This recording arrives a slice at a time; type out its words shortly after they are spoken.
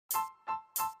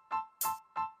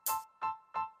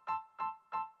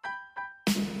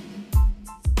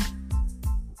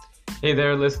Hey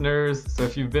there, listeners. So,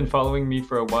 if you've been following me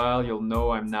for a while, you'll know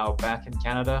I'm now back in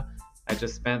Canada. I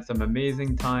just spent some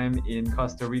amazing time in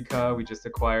Costa Rica. We just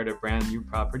acquired a brand new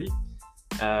property.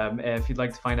 And if you'd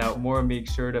like to find out more, make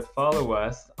sure to follow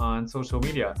us on social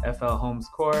media, FL Homes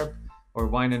Corp or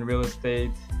Wine and Real Estate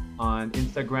on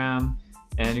Instagram.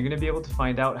 And you're going to be able to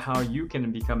find out how you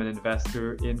can become an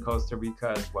investor in Costa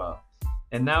Rica as well.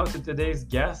 And now to today's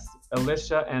guests,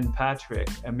 Alicia and Patrick,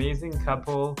 amazing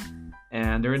couple,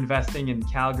 and they're investing in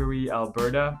Calgary,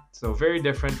 Alberta. So very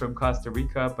different from Costa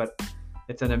Rica, but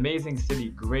it's an amazing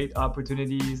city, great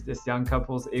opportunities. This young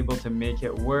couple's able to make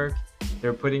it work.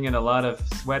 They're putting in a lot of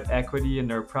sweat equity in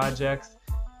their projects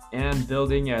and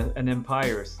building an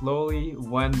empire slowly,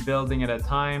 one building at a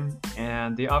time.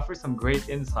 And they offer some great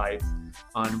insights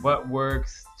on what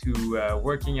works to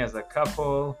working as a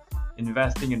couple,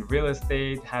 investing in real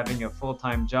estate, having a full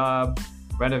time job,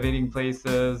 renovating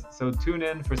places. So tune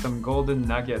in for some golden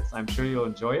nuggets. I'm sure you'll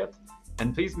enjoy it.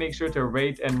 And please make sure to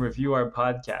rate and review our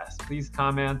podcast. Please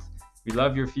comment. We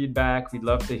love your feedback. We'd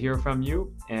love to hear from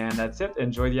you. And that's it.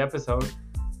 Enjoy the episode.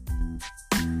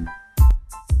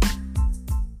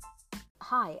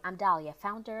 Hi, I'm Dahlia,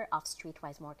 founder of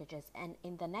Streetwise Mortgages, and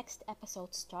in the next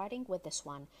episode, starting with this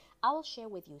one, I will share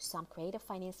with you some creative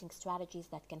financing strategies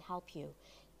that can help you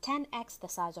 10x the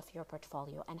size of your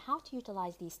portfolio and how to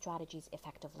utilize these strategies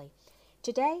effectively.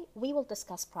 Today, we will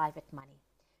discuss private money.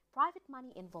 Private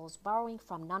money involves borrowing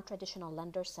from non-traditional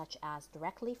lenders such as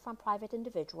directly from private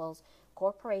individuals,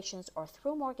 corporations, or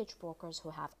through mortgage brokers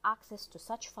who have access to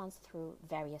such funds through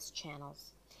various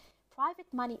channels.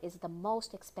 Private money is the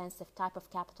most expensive type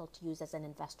of capital to use as an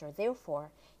investor.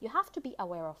 Therefore, you have to be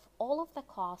aware of all of the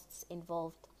costs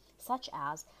involved, such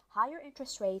as higher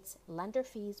interest rates, lender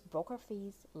fees, broker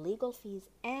fees, legal fees,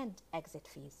 and exit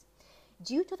fees.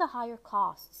 Due to the higher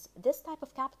costs, this type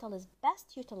of capital is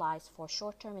best utilized for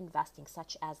short-term investing,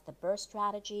 such as the burst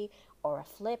strategy or a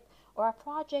flip or a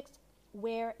project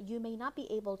where you may not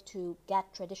be able to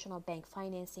get traditional bank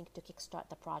financing to kickstart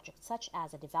the project, such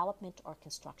as a development or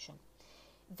construction.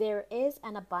 There is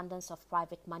an abundance of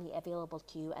private money available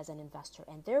to you as an investor,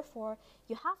 and therefore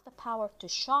you have the power to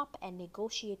shop and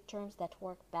negotiate terms that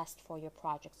work best for your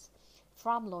projects,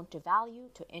 from loan to value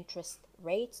to interest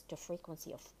rates to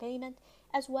frequency of payment,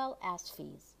 as well as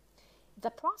fees. The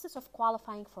process of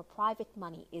qualifying for private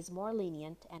money is more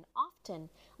lenient, and often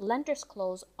lenders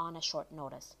close on a short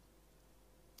notice.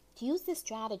 To use this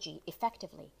strategy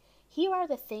effectively, here are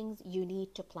the things you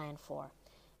need to plan for.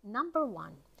 Number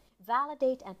one,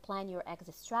 validate and plan your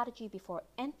exit strategy before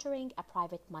entering a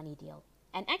private money deal.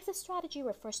 An exit strategy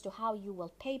refers to how you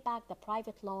will pay back the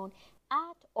private loan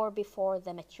at or before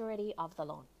the maturity of the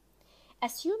loan.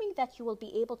 Assuming that you will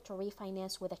be able to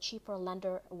refinance with a cheaper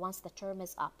lender once the term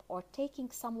is up, or taking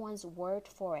someone's word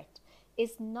for it,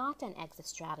 is not an exit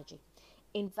strategy.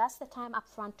 Invest the time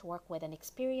upfront to work with an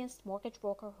experienced mortgage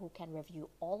broker who can review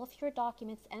all of your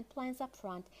documents and plans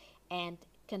upfront and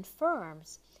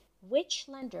confirms which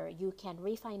lender you can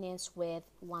refinance with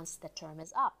once the term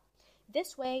is up.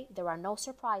 This way, there are no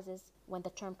surprises when the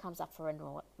term comes up for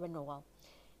renewal.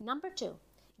 Number two,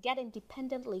 get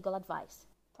independent legal advice.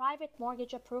 Private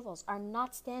mortgage approvals are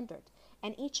not standard,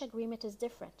 and each agreement is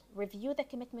different. Review the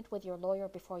commitment with your lawyer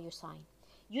before you sign.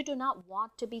 You do not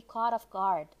want to be caught off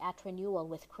guard at renewal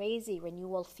with crazy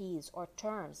renewal fees or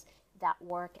terms that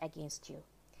work against you.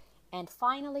 And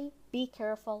finally, be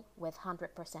careful with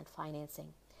 100%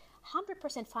 financing.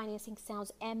 100% financing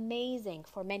sounds amazing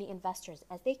for many investors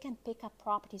as they can pick up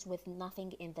properties with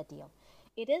nothing in the deal.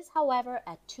 It is, however,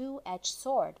 a two-edged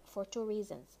sword for two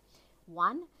reasons.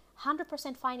 One,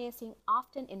 100% financing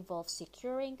often involves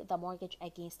securing the mortgage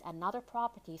against another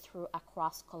property through a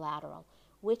cross collateral,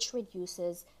 which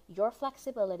reduces your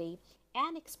flexibility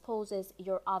and exposes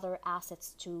your other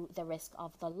assets to the risk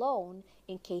of the loan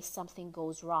in case something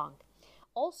goes wrong.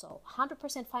 Also,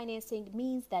 100% financing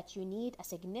means that you need a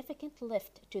significant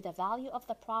lift to the value of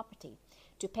the property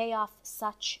to pay off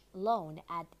such loan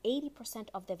at 80%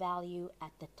 of the value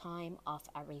at the time of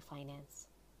a refinance.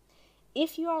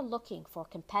 If you are looking for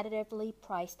competitively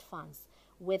priced funds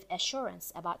with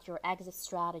assurance about your exit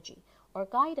strategy or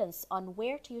guidance on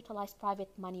where to utilize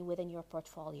private money within your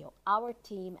portfolio, our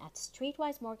team at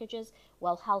Streetwise Mortgages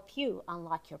will help you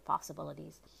unlock your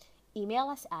possibilities. Email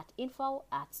us at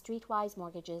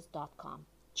info@streetwisemortgages.com.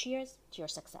 Cheers to your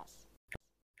success.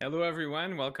 Hello,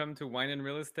 everyone. Welcome to Wine and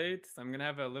Real Estate. So I'm going to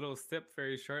have a little sip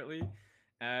very shortly.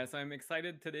 So I'm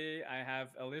excited today. I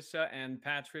have Alicia and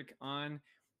Patrick on.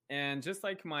 And just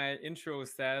like my intro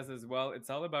says as well, it's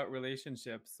all about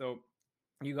relationships. So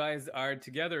you guys are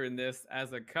together in this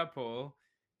as a couple.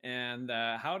 And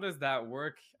how does that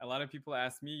work? A lot of people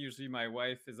ask me. Usually, my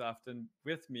wife is often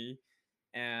with me,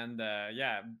 and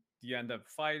yeah, do you end up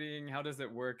fighting? How does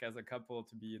it work as a couple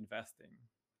to be investing?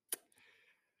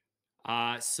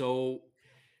 So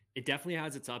it definitely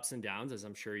has its ups and downs, as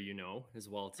I'm sure you know as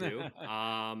well too.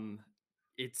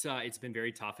 It's been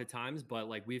very tough at times, but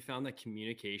like we've found that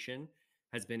communication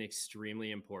has been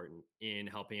extremely important in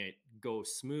helping it go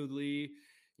smoothly.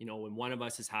 You know, when one of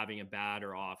us is having a bad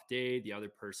or off day, the other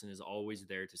person is always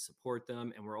there to support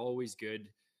them, and we're always good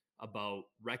about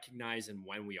recognizing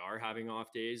when we are having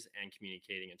off days and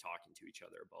communicating and talking to each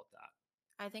other about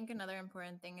that. I think another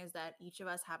important thing is that each of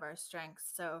us have our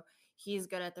strengths. So he's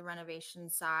good at the renovation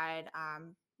side,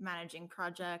 managing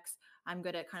projects. I'm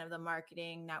good at kind of the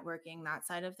marketing, networking, that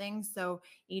side of things. So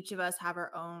each of us have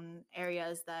our own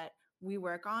areas that we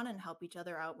work on and help each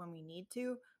other out when we need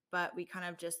to, but we kind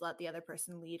of just let the other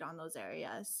person lead on those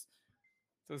areas.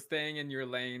 So staying in your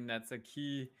lane, that's a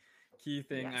key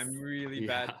thing. I'm Yes. really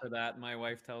bad Yeah. for that. My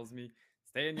wife tells me,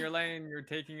 "Stay in your lane, you're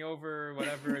taking over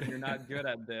whatever and you're not good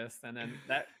at this." And then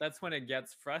that's when it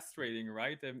gets frustrating,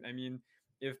 right? I mean,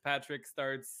 if Patrick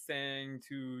starts saying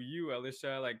to you,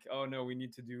 Alicia, like, "Oh no, we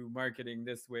need to do marketing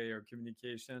this way or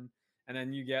communication," and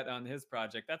then you get on his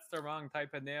project, that's the wrong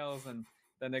type of nails, and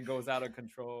then it goes out of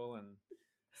control. And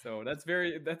so that's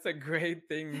a great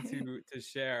thing to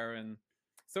share. And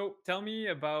so tell me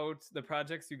about the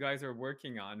projects you guys are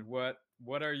working on. What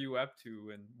are you up to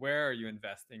and where are you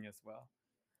investing as well?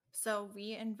 So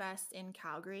we invest in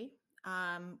Calgary.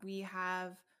 We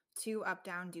have two up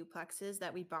down duplexes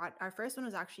that we bought. Our first one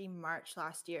was actually March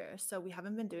last year. So we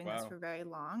haven't been doing this Wow. for very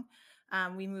long.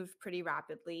 We moved pretty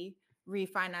rapidly,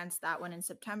 refinanced that one in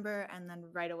September, and then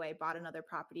right away bought another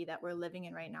property that we're living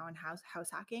in right now in house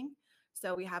hacking.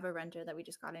 So we have a renter that we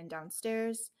just got in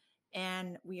downstairs,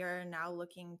 and we are now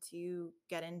looking to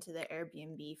get into the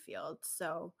Airbnb field.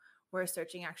 So we're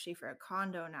searching actually for a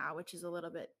condo now, which is a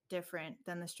little bit different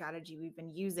than the strategy we've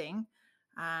been using.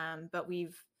 But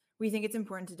we think it's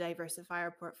important to diversify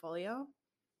our portfolio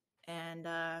and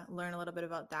learn a little bit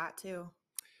about that too.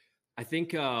 I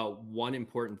think one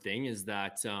important thing is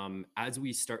that as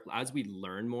we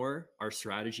learn more, our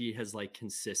strategy has like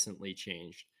consistently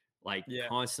changed, like Yeah.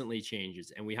 constantly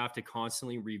changes, and we have to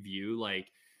constantly review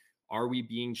like, are we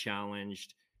being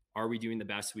challenged? Are we doing the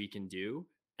best we can do?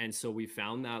 And so we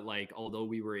found that like, although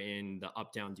we were in the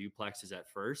up down duplexes at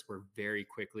first, we're very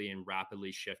quickly and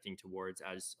rapidly shifting towards,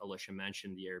 as Alicia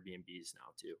mentioned, the Airbnbs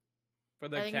now too. For I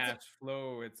the think it's cash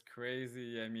flow, it's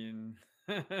crazy. I mean,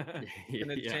 it's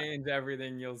gonna Yeah, change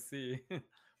everything you'll see.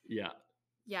 yeah.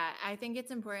 Yeah, I think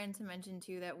it's important to mention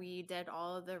too that we did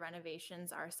all of the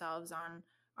renovations ourselves on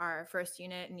our first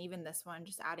unit, and even this one,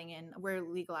 just adding in, we're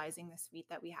legalizing the suite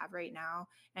that we have right now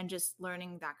and just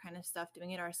learning that kind of stuff,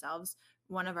 doing it ourselves.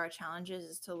 One of our challenges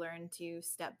is to learn to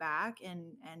step back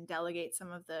and delegate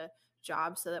some of the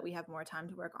jobs so that we have more time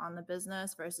to work on the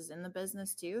business versus in the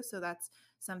business too. So that's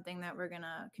something that we're going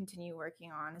to continue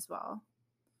working on as well.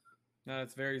 No,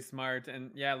 that's very smart. And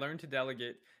yeah, learn to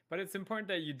delegate. But it's important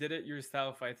that you did it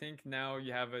yourself. I think now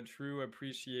you have a true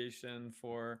appreciation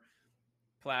for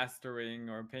plastering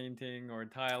or painting or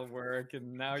tile work,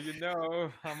 and now you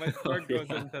know how much Oh, work goes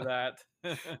yeah. into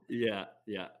that. Yeah,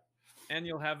 yeah. And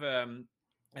you'll have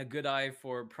a good eye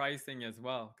for pricing as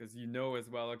well, because you know as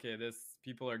well, okay, this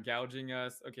people are gouging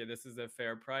us. Okay, this is a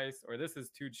fair price, or this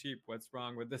is too cheap. What's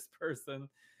wrong with this person?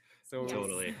 So Yes.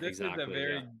 Totally, this is a exactly,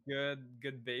 very yeah.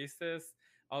 good basis.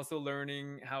 Also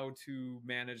learning how to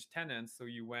manage tenants. So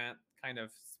you went kind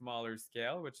of smaller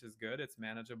scale, which is good. It's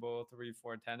manageable, 3,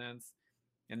 4 tenants.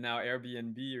 And now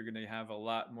Airbnb, you're going to have a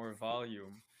lot more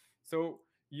volume. So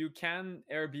you can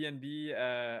Airbnb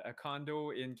a condo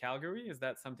in Calgary. Is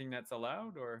that something that's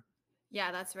allowed, or?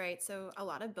 Yeah, that's right. So a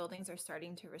lot of buildings are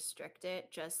starting to restrict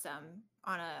it just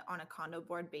on a condo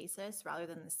board basis rather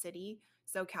than the city.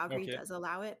 So Calgary Okay. does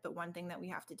allow it, but one thing that we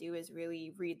have to do is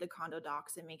really read the condo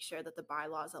docs and make sure that the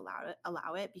bylaws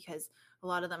allow it because a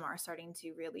lot of them are starting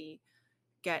to really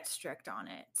get strict on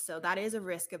it. So that is a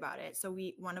risk about it. So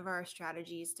one of our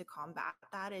strategies to combat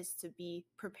that is to be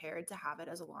prepared to have it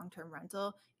as a long-term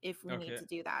rental if we need Okay. to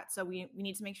do that. So we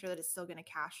need to make sure that it's still going to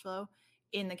cash flow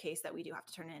in the case that we do have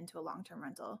to turn it into a long-term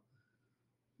rental.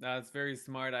 That's very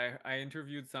smart. I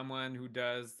interviewed someone who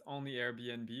does only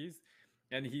Airbnbs,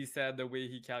 and he said the way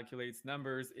he calculates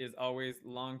numbers is always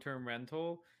long-term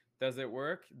rental. Does it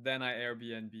work? Then I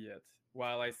Airbnb it.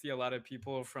 While I see a lot of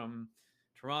people from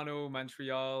Toronto,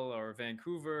 Montreal, or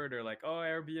Vancouver, they're like, "Oh,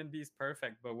 Airbnb is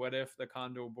perfect." But what if the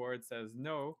condo board says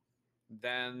no?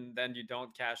 Then you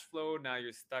don't cash flow. Now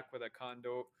you're stuck with a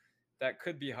condo that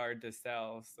could be hard to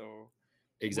sell. So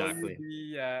Will you Exactly.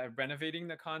 be renovating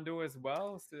the condo as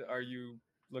well? So are you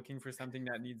looking for something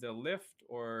that needs a lift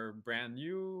or brand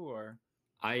new or?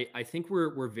 I think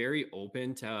we're very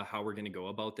open to how we're going to go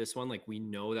about this one. Like we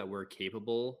know that we're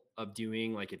capable of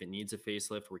doing, like if it needs a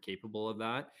facelift, we're capable of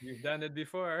that. You've done it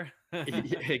before.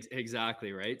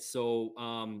 Exactly, right.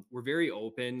 So we're very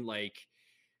open. Like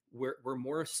we're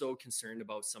more so concerned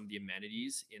about some of the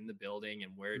amenities in the building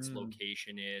and where its Mm,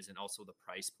 location is, and also the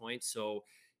price point. So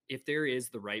if there is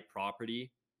the right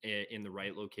property in the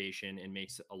right location and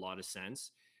makes a lot of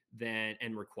sense, then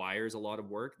and requires a lot of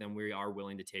work, then we are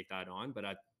willing to take that on. But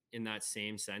in that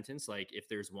same sentence, like if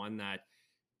there's one that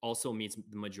also meets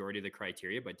the majority of the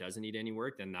criteria but doesn't need any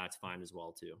work, then that's fine as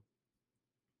well too.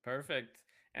 perfect.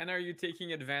 And are you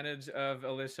taking advantage of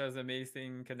Alicia's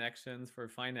amazing connections for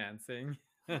financing?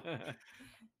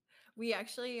 We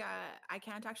actually, I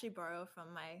can't actually borrow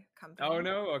from my Oh company.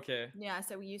 no? Okay. Yeah,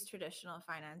 so we use traditional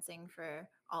financing for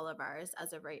all of ours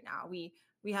as of right now. We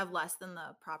have less than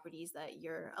the properties that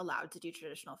you're allowed to do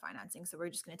traditional financing, so we're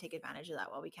just going to take advantage of that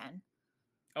while we can.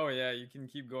 Oh yeah, you can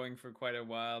keep going for quite a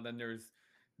while. Then there's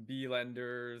B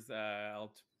lenders,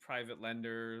 private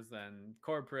lenders, and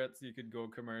corporates. You could go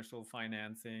commercial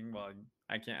financing. Well,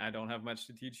 I can't. I don't have much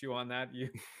to teach you on that. You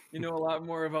know a lot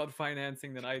more about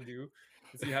financing than I do,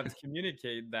 because you have to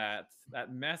communicate that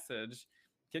message.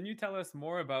 Can you tell us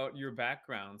more about your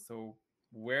background? So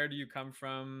where do you come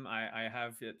from? I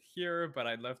have it here, but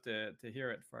I'd love to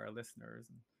hear it for our listeners.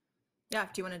 Yeah,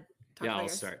 do you want to talk Yeah, about I'll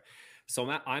yours? start. So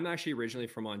I'm actually originally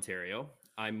from Ontario.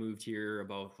 I moved here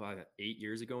about 8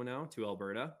 years ago now to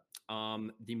Alberta.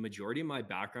 The majority of my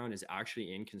background is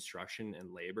actually in construction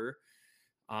and labor.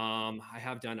 I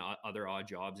have done other odd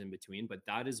jobs in between, but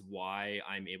that is why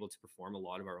I'm able to perform a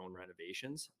lot of our own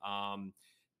renovations.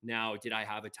 Now, did I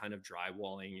have a ton of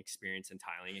drywalling experience and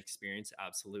tiling experience?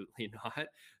 Absolutely not.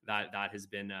 That has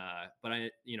been, but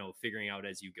figuring out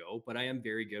as you go. But I am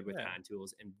very good with Yeah. hand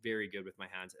tools and very good with my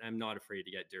hands, and I'm not afraid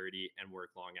to get dirty and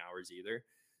work long hours either.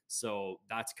 So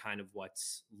that's kind of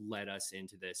what's led us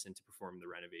into this and to perform the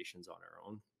renovations on our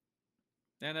own.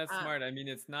 And that's Uh, smart. I mean,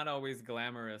 it's not always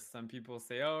glamorous. Some people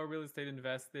say, "Oh, real estate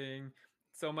investing,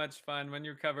 so much fun," when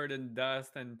you're covered in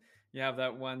dust and you have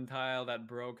that one tile that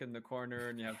broke in the corner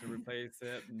and you have to replace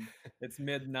it, and it's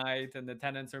midnight and the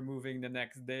tenants are moving the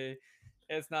next day.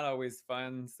 It's not always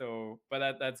fun. So,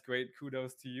 but that's great.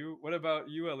 Kudos to you. What about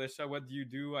you, Alicia? What do you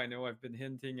do? I know I've been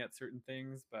hinting at certain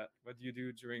things, but what do you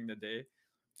do during the day?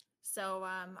 so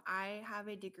I have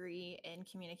a degree in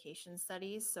communication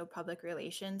studies, so public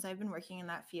relations. I've been working in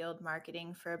that field,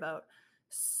 marketing, for about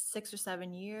 6 or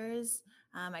 7 years.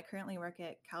 I currently work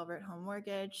at Calvert Home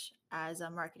Mortgage as a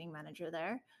marketing manager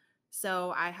there.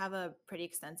 So I have a pretty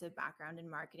extensive background in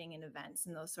marketing and events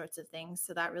and those sorts of things.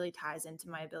 So that really ties into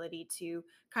my ability to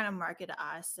kind of market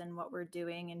us and what we're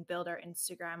doing and build our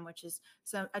Instagram, which is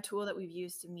a tool that we've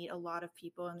used to meet a lot of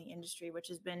people in the industry, which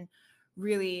has been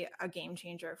really a game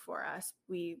changer for us.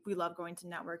 We love going to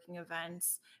networking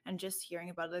events, and just hearing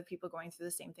about other people going through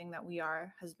the same thing that we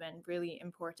are has been really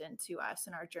important to us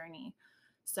in our journey.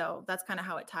 So that's kind of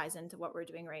how it ties into what we're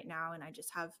doing right now. And I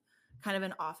just have kind of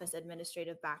an office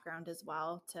administrative background as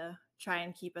well to try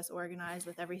and keep us organized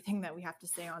with everything that we have to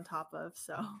stay on top of.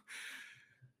 So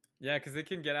Yeah, because it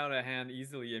can get out of hand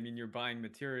easily. I mean, you're buying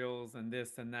materials and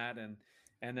this and that, and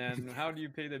then how do you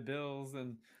pay the bills?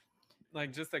 And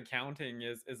like just accounting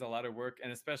is a lot of work,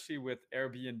 and especially with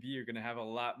Airbnb you're going to have a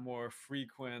lot more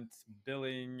frequent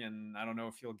billing, and I don't know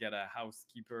if you'll get a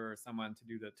housekeeper or someone to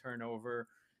do the turnover.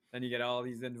 Then you get all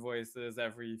these invoices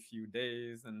every few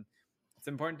days, and it's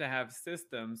important to have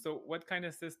systems. So what kind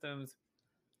of systems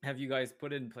have you guys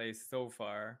put in place so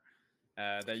far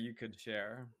that you could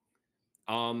share?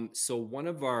 So one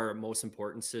of our most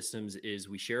important systems is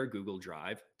we share Google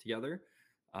Drive together,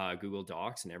 Google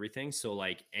Docs and everything. So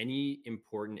like any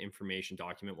important information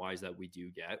document wise that we do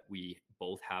get, we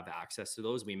both have access to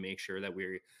those. We make sure that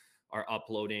we are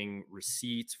uploading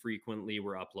receipts frequently.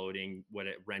 We're uploading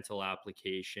rental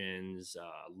applications,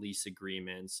 lease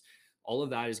agreements. All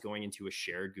of that is going into a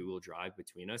shared Google Drive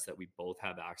between us that we both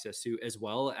have access to, as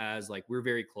well as like we're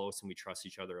very close and we trust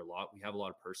each other a lot. We have a lot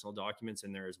of personal documents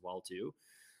in there as well too,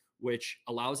 which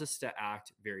allows us to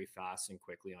act very fast and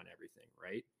quickly on everything,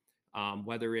 right?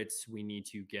 Whether it's we need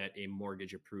to get a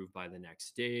mortgage approved by the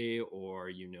next day, or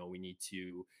we need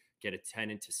to get a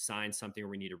tenant to sign something, or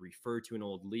we need to refer to an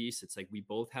old lease. It's like we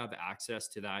both have access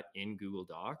to that in Google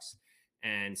Docs.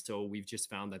 And so we've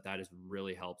just found that has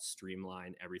really helped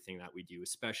streamline everything that we do,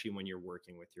 especially when you're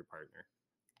working with your partner.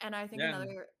 and I think Yeah.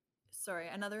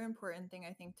 another important thing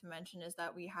I think to mention is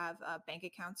that we have bank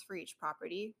accounts for each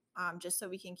property, just so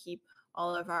we can keep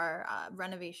all of our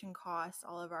renovation costs,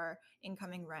 all of our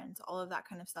incoming rent, all of that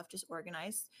kind of stuff just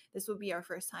organized. This will be our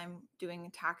first time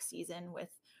doing tax season with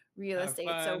real Have estate.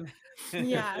 So fun.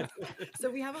 yeah, so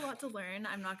we have a lot to learn.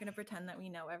 I'm not going to pretend that we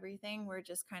know everything. We're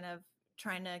just kind of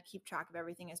trying to keep track of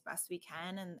everything as best we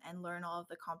can and learn all of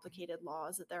the complicated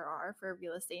laws that there are for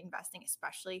real estate investing,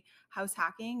 especially house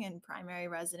hacking and primary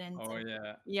residence. Oh And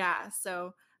yeah. yeah,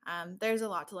 so there's a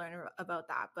lot to learn about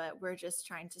that, but we're just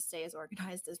trying to stay as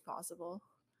organized as possible.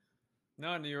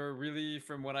 No, and you're really,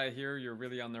 from what I hear, you're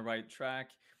really on the right track.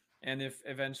 And if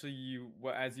eventually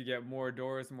as you get more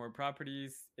doors, more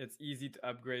properties, it's easy to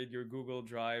upgrade your Google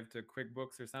Drive to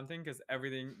QuickBooks or something, because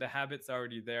everything, the habit's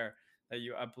already there that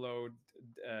you upload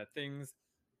things.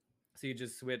 So you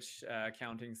just switch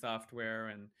accounting software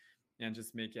and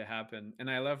just make it happen. And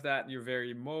I love that you're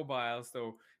very mobile.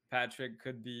 So Patrick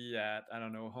could be at, I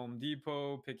don't know, Home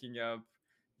Depot picking up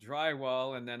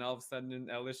drywall, and then all of a sudden in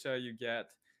Alicia you get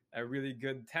a really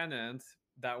good tenant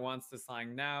that wants to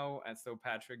sign now, and so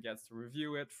Patrick gets to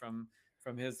review it from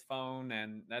his phone,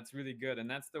 and that's really good. And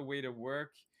that's the way to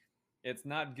work. It's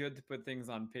not good to put things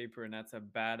on paper, and that's a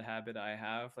bad habit I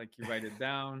have. Like, you write it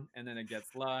down and then it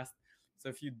gets lost. So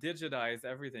if you digitize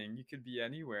everything, you could be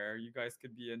anywhere. You guys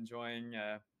could be enjoying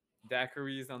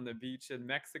daiquiris on the beach in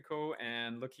Mexico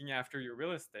and looking after your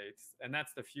real estate. And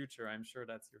that's the future. I'm sure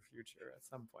that's your future at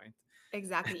some point.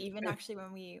 Exactly. Even actually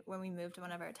when we moved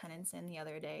one of our tenants in the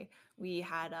other day, we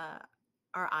had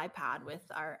our iPad with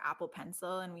our Apple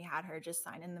Pencil, and we had her just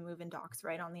sign in the move-in docs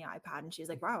right on the iPad, and she's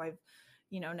like, wow, I've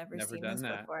never seen done this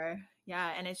that. before.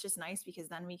 Yeah, and it's just nice because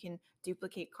then we can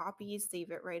duplicate copies, save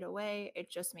it right away.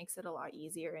 It just makes it a lot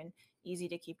easier and easy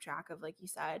to keep track of, like you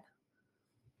said.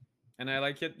 And I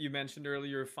like it. You mentioned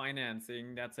earlier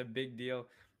financing. That's a big deal.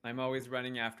 I'm always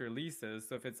running after leases.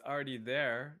 So if it's already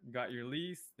there, you got your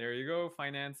lease, there you go,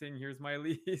 financing. Here's my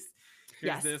lease. Here's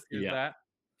Yes. this, here's Yeah. that.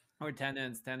 Or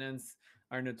tenants. Tenants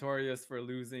are notorious for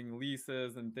losing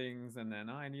leases and things. And then,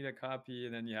 oh, I need a copy.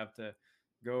 And then you have to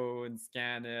go and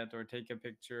scan it or take a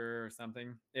picture or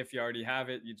something. If you already have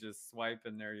it, you just swipe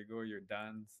and there you go, you're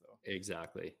done. So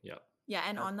Exactly. Yeah. Yeah,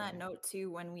 and that's on that amazing. note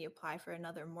too, when we apply for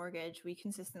another mortgage, we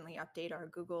consistently update our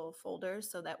Google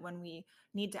folders so that when we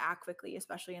need to act quickly,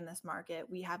 especially in this market,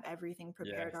 we have everything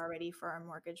prepared Yes. already for our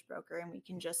mortgage broker, and we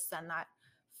can just send that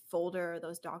folder,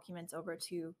 those documents over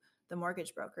to the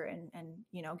mortgage broker and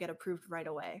get approved right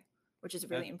away, which is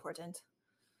really important.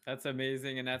 That's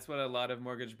amazing. And that's what a lot of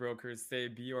mortgage brokers say,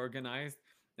 be organized.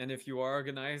 And if you are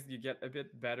organized, you get a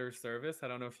bit better service. I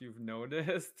don't know if you've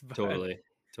noticed, but Totally.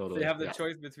 so Totally. you have the Yeah.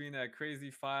 choice between a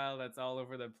crazy file that's all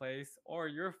over the place or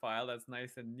your file that's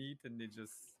nice and neat and they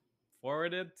just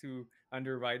forward it to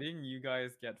underwriting. You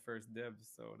guys get first dibs.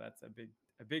 So that's a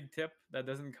big tip that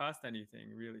doesn't cost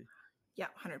anything, really. Yeah,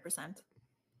 100%.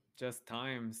 Just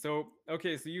time. So,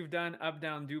 okay, so you've done up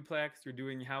down duplex, you're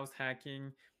doing house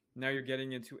hacking. Now you're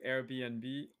getting into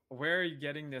Airbnb. Where are you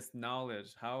getting this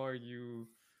knowledge? How are you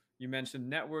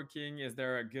mentioned networking. Is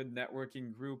there a good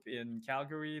networking group in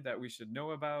Calgary that we should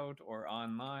know about, or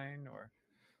online, or?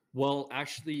 Well,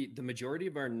 actually, the majority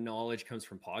of our knowledge comes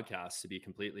from podcasts, to be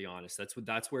completely honest.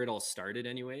 That's where it all started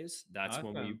anyways. That's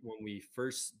when Awesome. we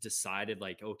first decided,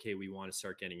 like, okay, we want to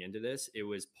start getting into this. It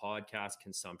was podcast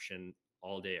consumption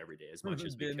all day, every day, as much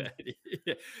as we Binge.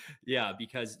 could. Yeah,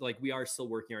 because like we are still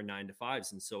working our 9 to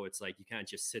 5s. And so it's like you can't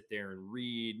just sit there and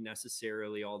read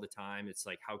necessarily all the time. It's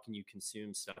like, how can you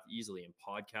consume stuff easily? And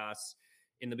podcasts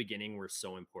in the beginning were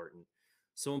so important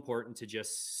to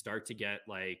just start to get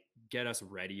us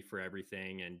ready for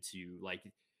everything and to like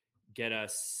get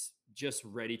us just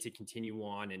ready to continue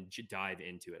on and dive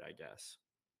into it, I guess.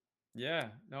 Yeah,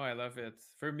 no, I love it.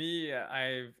 For me,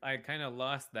 I kind of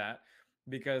lost that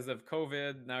because of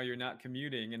COVID. Now you're not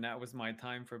commuting, and that was my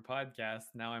time for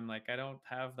podcasts. Now I'm like, I don't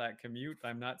have that commute.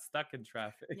 I'm not stuck in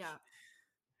traffic. Yeah.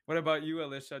 What about you,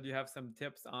 Alicia? Do you have some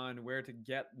tips on where to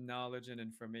get knowledge and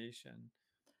information?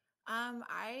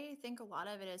 I think a lot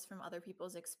of it is from other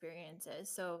people's experiences.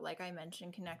 So, like I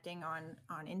mentioned, connecting on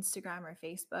Instagram or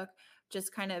Facebook,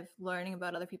 just kind of learning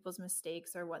about other people's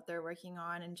mistakes or what they're working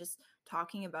on, and just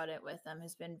talking about it with them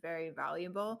has been very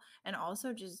valuable. And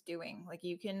also just doing, like,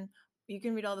 you can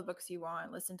read all the books you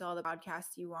want, listen to all the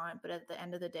podcasts you want, but at the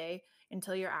end of the day,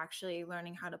 until you're actually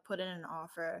learning how to put in an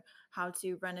offer, how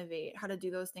to renovate, how to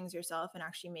do those things yourself, and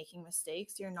actually making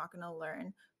mistakes, you're not going to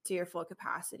learn to your full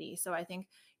capacity. So I think,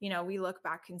 we look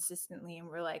back consistently and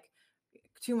we're like,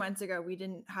 2 months ago, we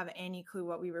didn't have any clue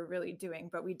what we were really doing,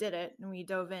 but we did it and we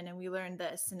dove in and we learned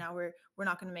this. And now we're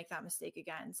not going to make that mistake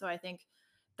again. So I think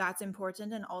that's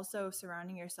important. And also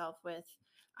surrounding yourself with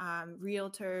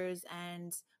realtors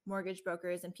and mortgage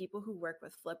brokers and people who work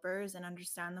with flippers and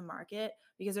understand the market,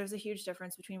 because there's a huge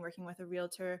difference between working with a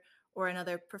realtor or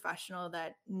another professional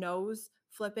that knows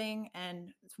flipping and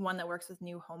one that works with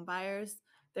new home buyers.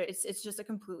 It's just a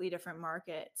completely different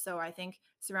market. So I think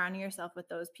surrounding yourself with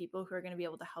those people who are going to be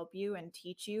able to help you and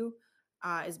teach you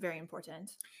is very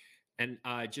important. And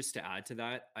just to add to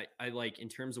that, I like, in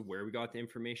terms of where we got the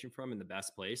information from and the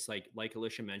best place, like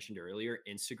Alicia mentioned earlier,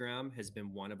 Instagram has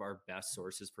been one of our best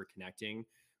sources for connecting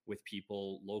with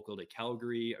people local to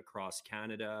Calgary, across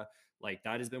Canada. Like,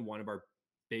 that has been one of our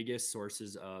biggest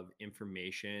sources of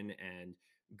information and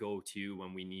go to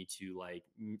when we need to, like,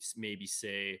 maybe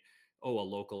say, oh, a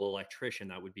local electrician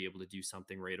that would be able to do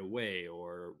something right away,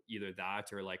 or either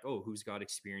that, or like, oh, who's got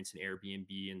experience in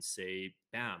Airbnb and say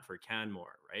Banff or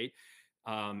Canmore, right?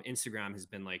 Instagram has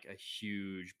been like a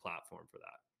huge platform for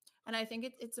that. And I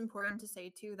think it's important to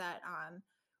say too that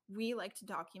we like to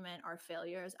document our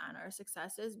failures and our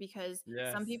successes, because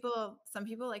some Yes.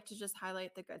 people like to just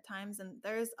highlight the good times, and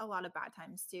there's a lot of bad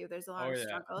times too. There's a lot Oh of yeah.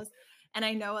 struggles, and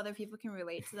I know other people can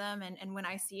relate to them. And when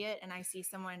I see it and I see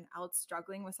someone else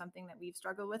struggling with something that we've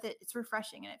struggled with, it's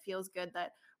refreshing and it feels good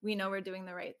that we know we're doing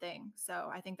the right thing. So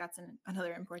I think that's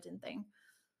another important thing.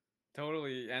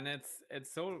 Totally. And it's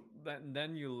so that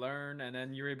then you learn and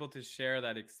then you're able to share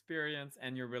that experience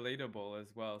and you're relatable as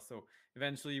well. So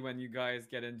eventually when you guys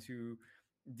get into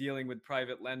dealing with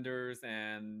private lenders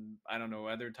and I don't know,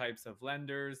 other types of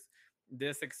lenders,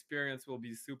 this experience will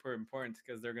be super important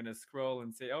because they're going to scroll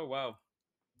and say, "Oh wow,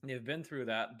 they've been through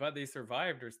that, but they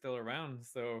survived or still around."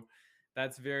 So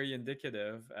that's very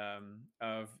indicative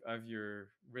of your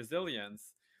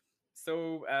resilience.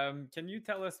 So, can you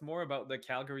tell us more about the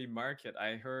Calgary market?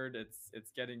 I heard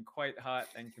it's getting quite hot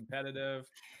and competitive.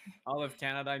 All of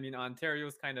Canada, I mean,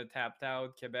 Ontario's kind of tapped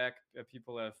out. Quebec,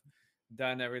 people have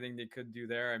done everything they could do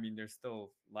there. I mean, there's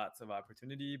still lots of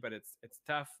opportunity, but it's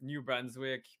tough. New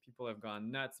Brunswick, people have gone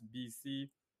nuts. BC,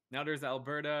 now there's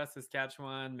Alberta,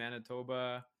 Saskatchewan,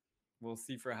 Manitoba. We'll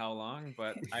see for how long,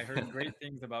 but I heard great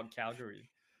things about Calgary.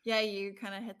 Yeah, you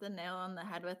kind of hit the nail on the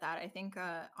head with that. I think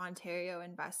Ontario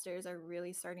investors are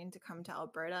really starting to come to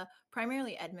Alberta,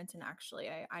 primarily Edmonton, actually.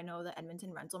 I know the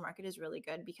Edmonton rental market is really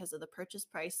good because of the purchase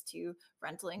price to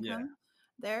rental Yeah. income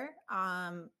there.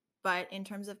 But in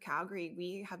terms of Calgary,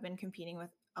 we have been competing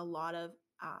with a lot of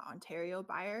Ontario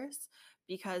buyers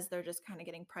because they're just kind of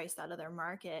getting priced out of their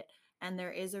market. And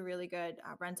there is a really good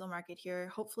rental market here.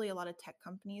 Hopefully, a lot of tech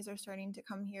companies are starting to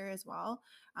come here as well.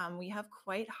 We have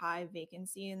quite high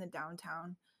vacancy in the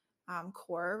downtown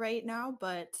core right now,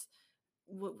 but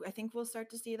I think we'll start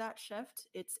to see that shift.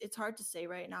 It's hard to say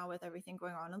right now with everything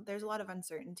going on. There's a lot of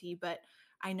uncertainty, but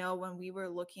I know when we were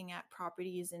looking at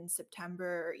properties in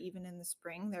September or even in the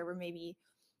spring, there were maybe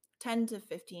 10 to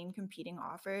 15 competing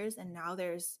offers, and now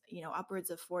there's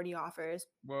upwards of 40 offers.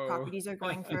 Whoa. Properties are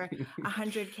going for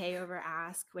 100K over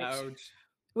ask, Ouch.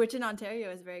 which in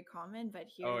Ontario is very common, but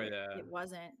Oh here yeah. it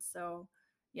wasn't. So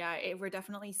yeah, we're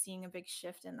definitely seeing a big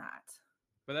shift in that.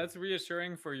 But that's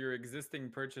reassuring for your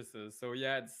existing purchases. So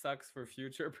yeah, it sucks for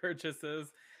future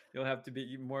purchases. You'll have to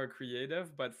be more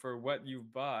creative, but for what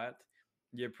you've bought,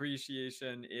 the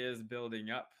appreciation is building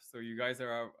up. So you guys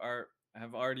are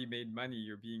have already made money.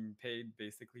 You're being paid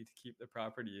basically to keep the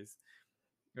properties,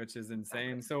 which is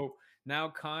insane. Exactly. So now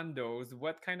condos,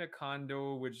 what kind of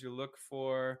condo would you look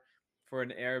for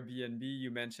an Airbnb?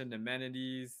 You mentioned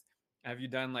amenities. Have you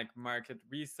done like market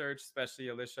research, especially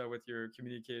Alicia with your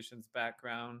communications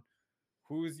background?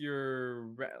 Who's your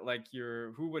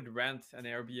who would rent an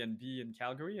Airbnb in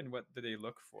Calgary and what do they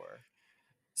look for?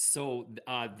 So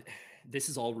this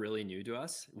is all really new to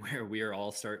us, where we're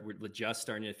just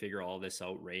starting to figure all this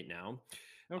out right now.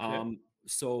 Okay. Um,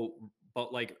 so,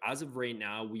 but like, as of right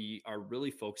now, we are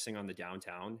really focusing on the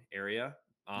downtown area.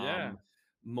 Yeah.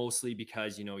 Mostly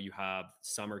because, you have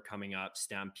summer coming up,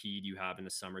 Stampede, you have in the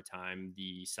summertime,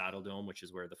 the Saddle Dome, which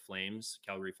is where the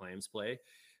Calgary Flames play.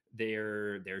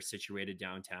 They're situated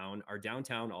downtown. Our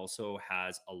downtown also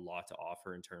has a lot to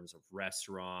offer in terms of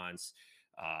restaurants,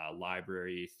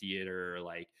 library, theater.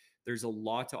 Like, there's a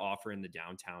lot to offer in the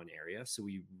downtown area. So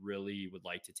we really would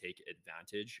like to take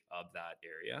advantage of that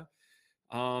area.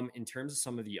 In terms of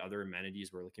some of the other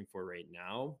amenities we're looking for right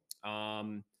now,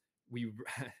 we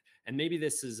and maybe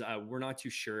this is we're not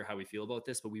too sure how we feel about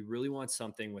this, but we really want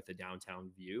something with a downtown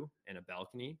view and a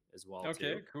balcony as well too.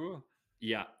 Okay, cool.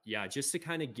 Yeah, just to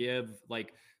kind of give,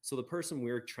 like, so the person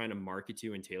we're trying to market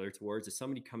to and tailor towards is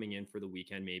somebody coming in for the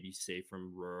weekend, maybe say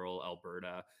from rural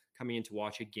Alberta, coming in to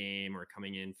watch a game or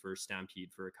coming in for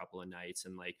Stampede for a couple of nights.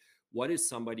 And like, what is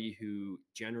somebody who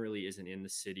generally isn't in the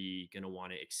city going to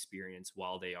want to experience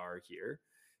while they are here?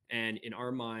 And in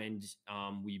our mind,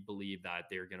 we believe that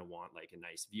they're going to want like a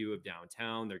nice view of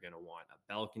downtown. They're going to want a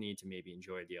balcony to maybe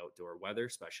enjoy the outdoor weather,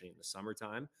 especially in the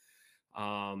summertime.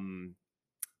 Um,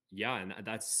 yeah, and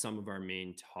that's some of our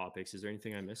main topics. Is there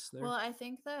anything I missed there? Well, I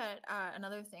think that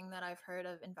another thing that I've heard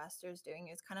of investors doing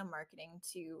is kind of marketing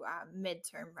to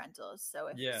midterm rentals. So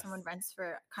if someone Yes. rents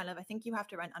for kind of, I think you have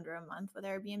to rent under a month with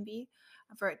Airbnb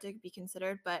for it to be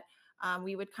considered. But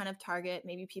we would kind of target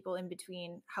maybe people in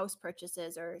between house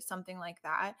purchases or something like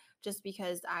that, just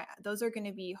because those are going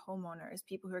to be homeowners,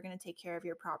 people who are going to take care of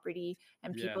your property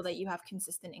and people that Yes. you have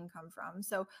consistent income from.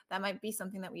 So that might be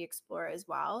something that we explore as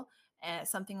well.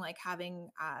 Something like having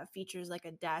features like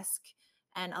a desk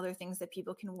and other things that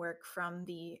people can work from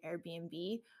the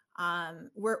Airbnb.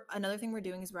 We're another thing we're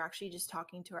doing is we're actually just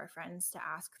talking to our friends to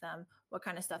ask them what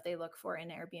kind of stuff they look for in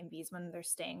Airbnbs when they're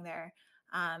staying there,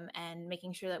 and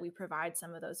making sure that we provide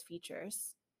some of those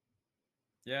features.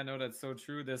 Yeah, no, that's so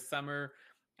true. This summer,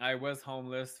 I was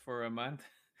homeless for a month.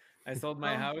 I sold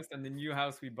my Oh, house, and the new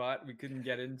house we bought, we couldn't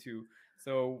get into.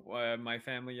 So my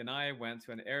family and I went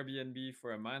to an Airbnb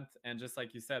for a month. And just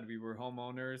like you said, we were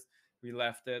homeowners. We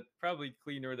left it probably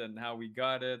cleaner than how we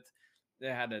got it. They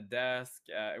had a desk.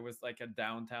 It was like a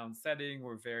downtown setting.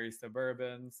 We're very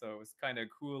suburban. So it was kind of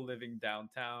cool living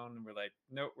downtown. We're like,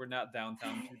 nope, we're not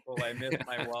downtown people. I miss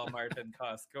my Walmart and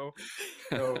Costco.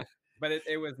 So but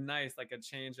it was nice, like a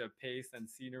change of pace and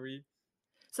scenery.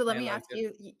 so let I me liked ask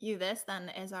it. you this then,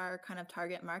 as our kind of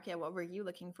target market, what were you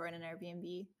looking for in an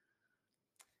Airbnb?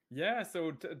 Yeah,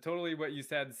 so totally what you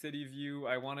said, city view.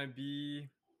 I want to be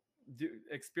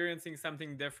experiencing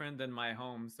something different than my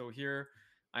home. So here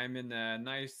I'm in a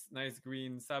nice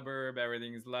green suburb.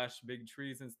 Everything's lush, big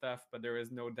trees and stuff, but there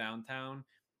is no downtown.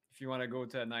 If you want to go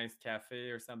to a nice cafe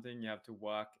or something, you have to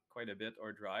walk quite a bit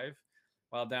or drive.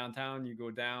 While downtown, you go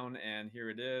down and here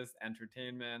it is,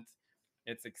 entertainment.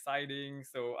 It's exciting.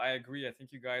 So I agree. I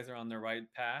think you guys are on the right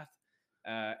path.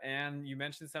 And you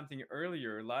mentioned something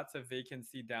earlier, lots of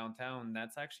vacancy downtown.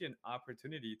 That's actually an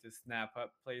opportunity to snap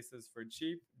up places for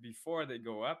cheap before they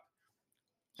go up.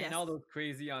 And all Yes. those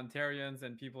crazy Ontarians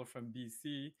and people from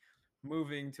BC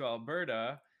moving to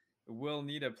Alberta will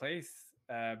need a place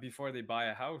before they buy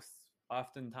a house.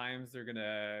 Oftentimes, they're going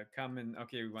to come and,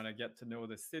 okay, we want to get to know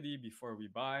the city before we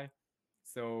buy.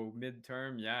 So,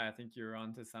 midterm, yeah, I think you're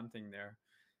onto something there.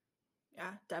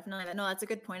 Yeah, definitely. No, that's a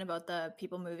good point about the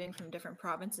people moving from different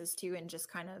provinces too, and just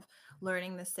kind of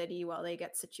learning the city while they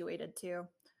get situated too.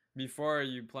 Before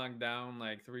you plunk down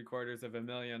like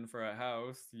 750,000 for a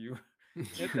house, you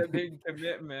it's a big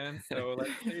commitment. So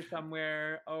let's stay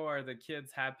somewhere. Oh, are the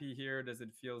kids happy here? Does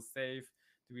it feel safe?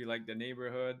 Do we like the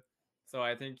neighborhood? So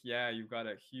I think, yeah, you've got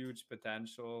a huge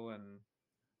potential and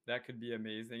that could be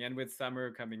amazing. And with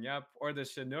summer coming up or the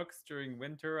Chinooks during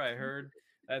winter, I heard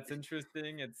that's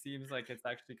interesting. It seems like it's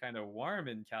actually kind of warm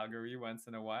in Calgary once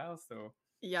in a while. So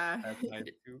Yeah. that's nice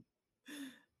too.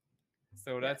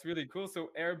 So Yeah. that's really cool. So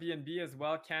Airbnb as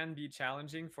well can be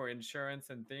challenging for insurance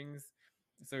and things.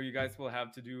 So you guys will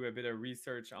have to do a bit of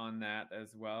research on that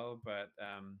as well. But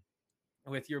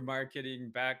with your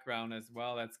marketing background as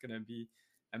well, that's going to be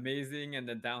amazing. And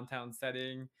the downtown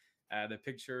setting, the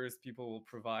pictures people will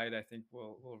provide, I think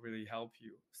will really help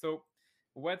you. So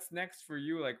what's next for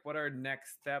you? Like, what are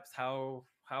next steps? How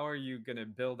are you going to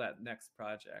build that next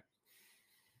project?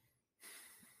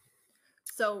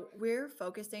 So we're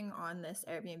focusing on this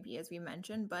Airbnb as we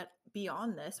mentioned, but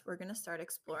beyond this, we're going to start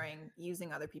exploring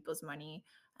using other people's money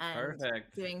and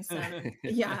Perfect. doing some,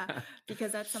 yeah,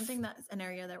 because that's something that's an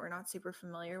area that we're not super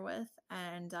familiar with.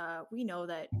 And we know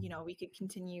that, we could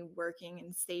continue working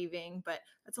and saving, but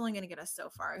that's only going to get us so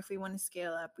far. If we want to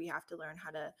scale up, we have to learn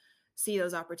how to see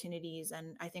those opportunities.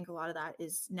 And I think a lot of that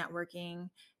is networking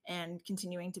and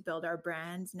continuing to build our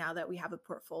brands. Now that we have a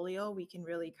portfolio, we can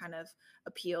really kind of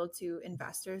appeal to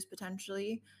investors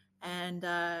potentially. And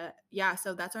yeah,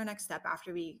 so that's our next step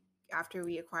after we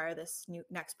acquire this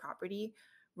next property.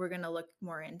 We're going to look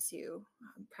more into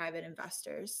private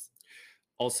investors.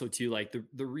 Also too, like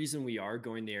the reason we are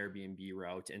going the Airbnb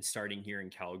route and starting here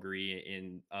in Calgary,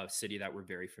 in a city that we're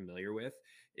very familiar with,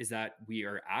 is that we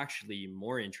are actually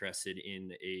more interested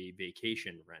in a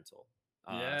vacation rental.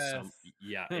 Yes.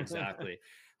 Yeah, exactly.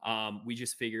 We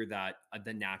just figured that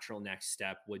the natural next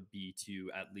step would be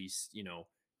to at least,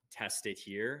 test it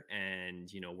here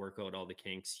and, work out all the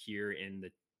kinks here in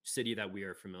the city that we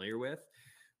are familiar with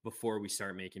before we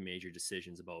start making major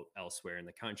decisions about elsewhere in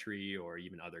the country or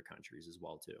even other countries as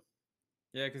well too.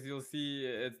 Yeah, because you'll see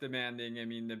it's demanding. I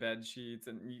mean, the bed sheets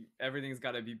and everything's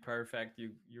got to be perfect.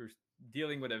 You're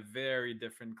dealing with a very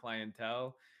different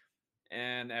clientele,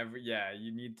 and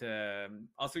you need to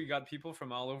also, you got people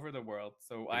from all over the world.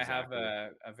 So I have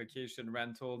Exactly. a vacation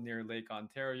rental near Lake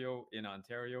Ontario in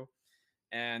Ontario,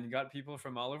 and you got people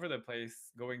from all over the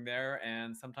place going there,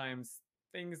 and sometimes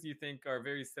things you think are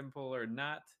very simple or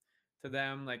not to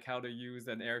them, like how to use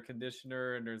an air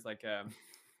conditioner, and there's like a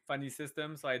funny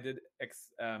system. So I did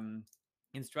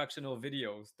instructional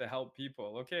videos to help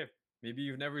people. Okay, maybe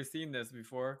you've never seen this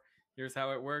before, here's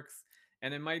how it works.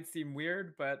 And it might seem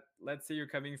weird, but let's say you're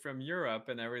coming from Europe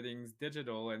and everything's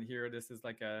digital, and here this is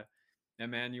like a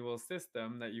manual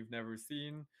system that you've never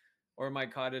seen. Or my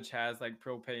cottage has like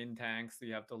propane tanks, so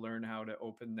you have to learn how to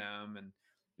open them. And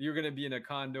you're going to be in a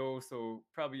condo, so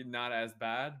probably not as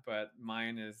bad, but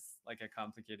mine is like a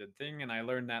complicated thing, and I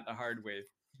learned that the hard way.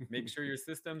 Make sure your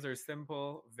systems are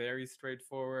simple, very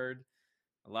straightforward,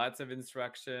 lots of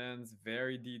instructions,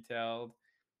 very detailed,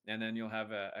 and then you'll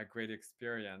have a great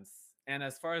experience. And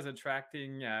as far as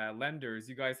attracting lenders,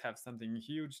 you guys have something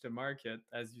huge to market,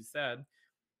 as you said.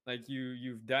 Like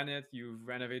you've done it, you've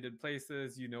renovated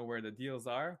places, you know where the deals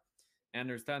are, and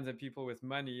there's tons of people with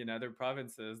money in other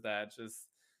provinces that just,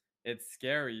 it's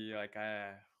scary. Like,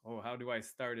 oh, how do I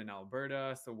start in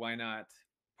Alberta? So why not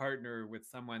partner with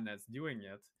someone that's doing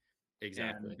it and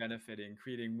Exactly. benefiting,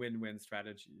 creating win-win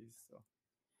strategies? So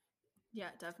Yeah,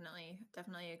 definitely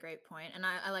a great point. And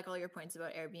I like all your points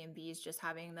about Airbnbs, just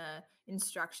having the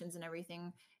instructions and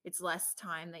everything. It's less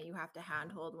time that you have to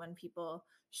handhold when people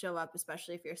show up,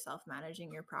 especially if you're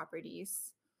self-managing your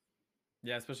properties.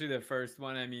 yeah, especially the first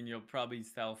one. I mean, you'll probably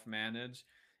self-manage,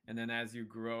 and then as you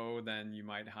grow, then you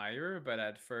might hire. But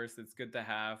at first, it's good to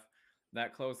have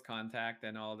that close contact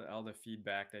and all the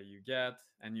feedback that you get.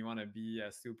 And you want to be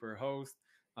a super host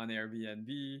on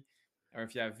Airbnb, or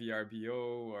if you have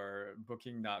VRBO or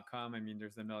Booking.com. I mean,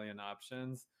 there's a million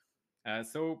options.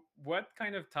 So, what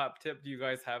kind of top tip do you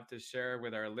guys have to share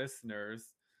with our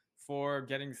listeners for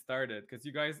getting started? Because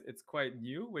you guys, it's quite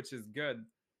new, which is good.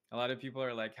 A lot of people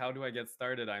are like, how do I get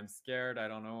started? I'm scared. I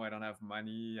don't know. I don't have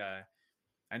money.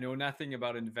 I know nothing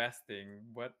about investing.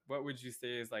 What would you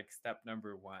say is like step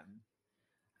number one?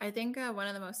 I think one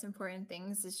of the most important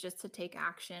things is just to take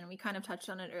action. We kind of touched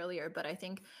on it earlier, but I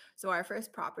think so. Our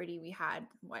first property, we had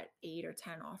what, 8 or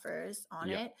 10 offers on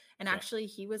Yep. it. And Yep. actually,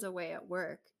 he was away at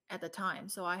work at the time.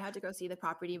 So I had to go see the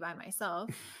property by myself.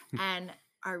 And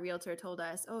our realtor told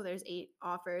us, oh, there's 8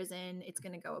 offers and it's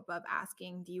going to go above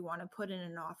asking. Do you want to put in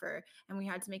an offer? And we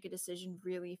had to make a decision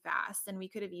really fast. And we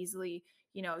could have easily,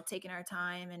 taken our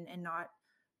time and not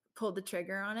pulled the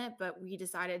trigger on it, but we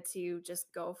decided to just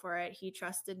go for it. He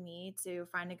trusted me to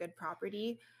find a good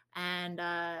property, and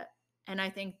I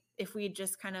think if we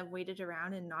just kind of waited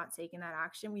around and not taken that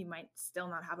action, we might still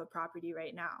not have a property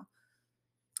right now.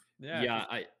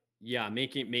 Yeah, Yeah,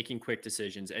 making quick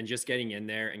decisions and just getting in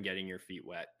there and getting your feet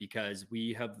wet, because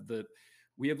we have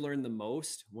learned the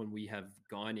most when we have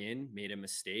gone in, made a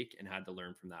mistake, and had to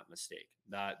learn from that mistake.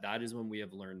 That is when we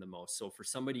have learned the most. So for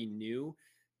somebody new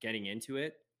getting into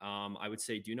it, I would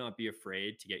say do not be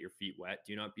afraid to get your feet wet.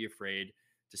 Do not be afraid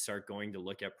to start going to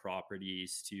look at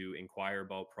properties, to inquire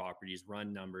about properties,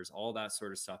 run numbers, all that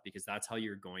sort of stuff, because that's how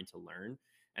you're going to learn.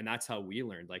 And that's how we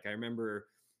learned. Like, I remember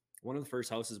one of the first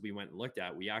houses we went and looked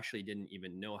at, we actually didn't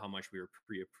even know how much we were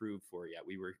pre-approved for yet.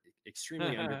 We were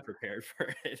extremely underprepared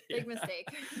for it. Big mistake.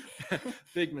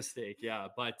 Big mistake. Yeah.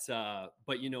 But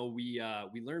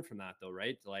we learned from that though,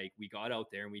 right? Like, we got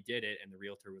out there and we did it, and the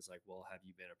realtor was like, well, have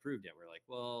you been approved yet? We're like,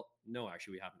 well, no,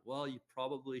 actually we haven't. Well, you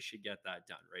probably should get that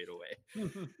done right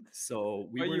away. So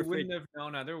we but weren't you afraid. wouldn't have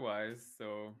known otherwise.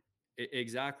 So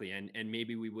Exactly. And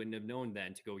maybe we wouldn't have known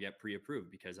then to go get pre-approved,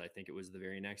 because I think it was the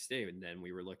very next day. And then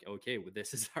we were looking, okay, well,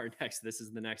 this is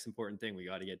the next important thing we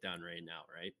got to get done right now.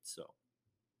 Right. So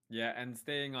yeah, and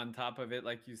staying on top of it,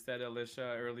 like you said,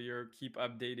 Alicia, earlier, keep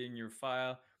updating your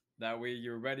file. That way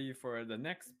you're ready for the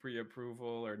next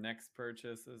pre-approval or next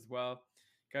purchase as well.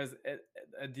 Because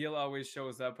a deal always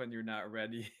shows up when you're not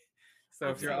ready. So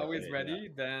if you're always Absolutely. yeah.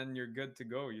 ready, then you're good to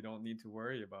go. You don't need to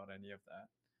worry about any of that.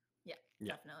 Yeah,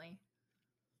 Yeah. definitely.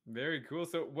 Very cool.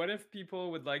 So what if people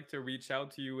would like to reach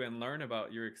out to you and learn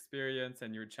about your experience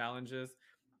and your challenges?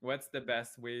 What's the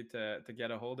best way to get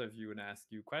a hold of you and ask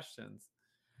you questions?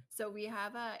 So we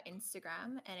have a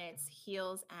Instagram, and it's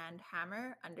heels and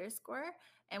hammer _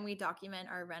 and we document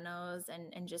our renos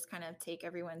and just kind of take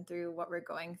everyone through what we're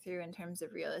going through in terms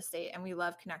of real estate. And we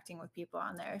love connecting with people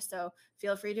on there. So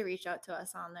feel free to reach out to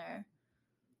us on there.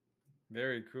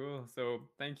 Very cool. So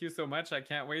thank you so much. I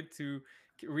can't wait to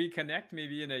reconnect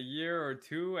maybe in a year or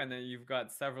two, and then you've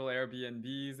got several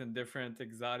Airbnbs in different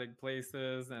exotic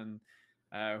places, and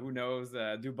who knows,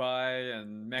 Dubai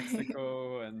and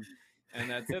Mexico and And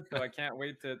that's it. So I can't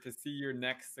wait to see your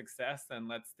next success, and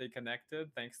let's stay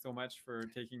connected. Thanks so much for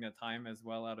taking the time as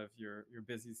well out of your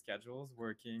busy schedules,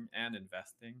 working and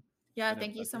investing. Yeah,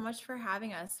 thank you so much for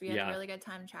having us. We had a Yeah. really good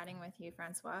time chatting with you,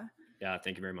 Francois. Yeah,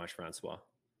 thank you very much, Francois.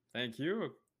 Thank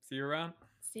you. See you around.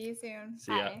 See you soon.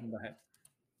 See ya. Bye.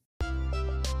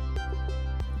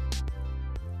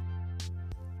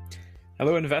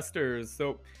 Hello, investors.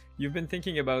 So you've been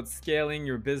thinking about scaling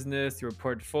your business, your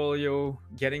portfolio,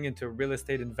 getting into real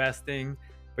estate investing,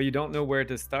 but you don't know where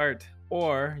to start.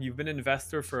 Or you've been an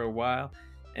investor for a while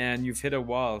and you've hit a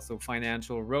wall, so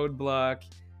financial roadblock,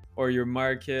 or your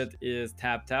market is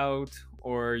tapped out,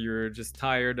 or you're just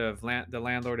tired of the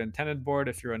landlord and tenant board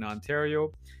if you're in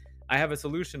Ontario. I have a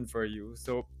solution for you.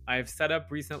 So I've set up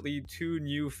recently 2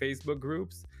 new Facebook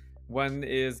groups. One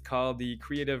is called the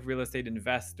Creative Real Estate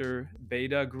Investor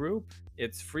Beta Group.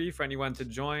 It's free for anyone to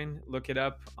join. Look it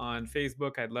up on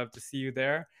Facebook. I'd love to see you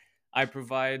there. I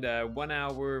provide a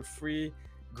 1-hour free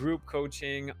group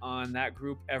coaching on that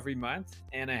group every month.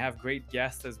 And I have great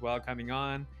guests as well coming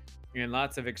on and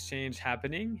lots of exchange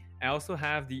happening. I also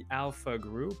have the Alpha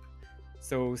Group.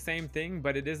 So same thing,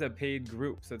 but it is a paid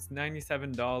group. So it's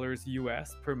 $97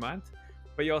 US per month.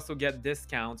 But you also get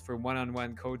discounts for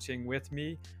one-on-one coaching with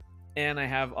me. And I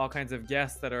have all kinds of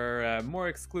guests that are more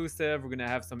exclusive. We're going to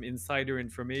have some insider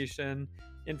information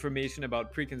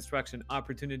about pre-construction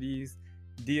opportunities,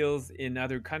 deals in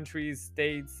other countries,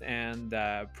 states, and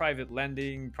private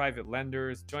lending, private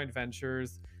lenders, joint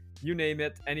ventures, you name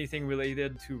it. Anything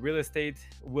related to real estate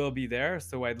will be there.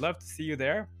 So I'd love to see you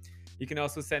there. You can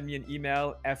also send me an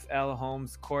email,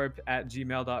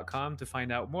 flhomescorp@gmail.com, to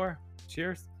find out more.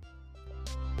 Cheers.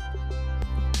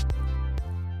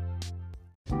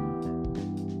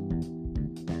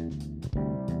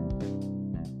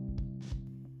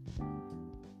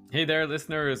 Hey there,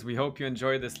 listeners. We hope you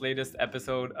enjoyed this latest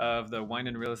episode of the Wine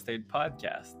and Real Estate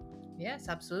podcast. Yes,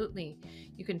 absolutely.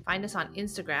 You can find us on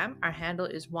Instagram. Our handle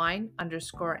is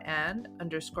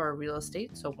wine_and_real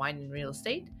estate. So wine and real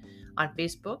estate. On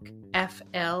Facebook,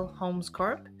 FL Homes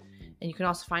Corp. And you can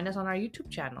also find us on our YouTube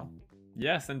channel.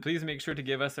 Yes, and please make sure to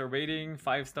give us a rating,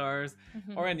 5 stars,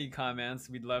 or any comments.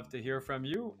 We'd love to hear from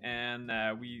you. And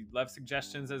we love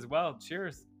suggestions as well.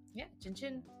 Cheers. Yeah, chin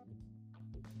chin.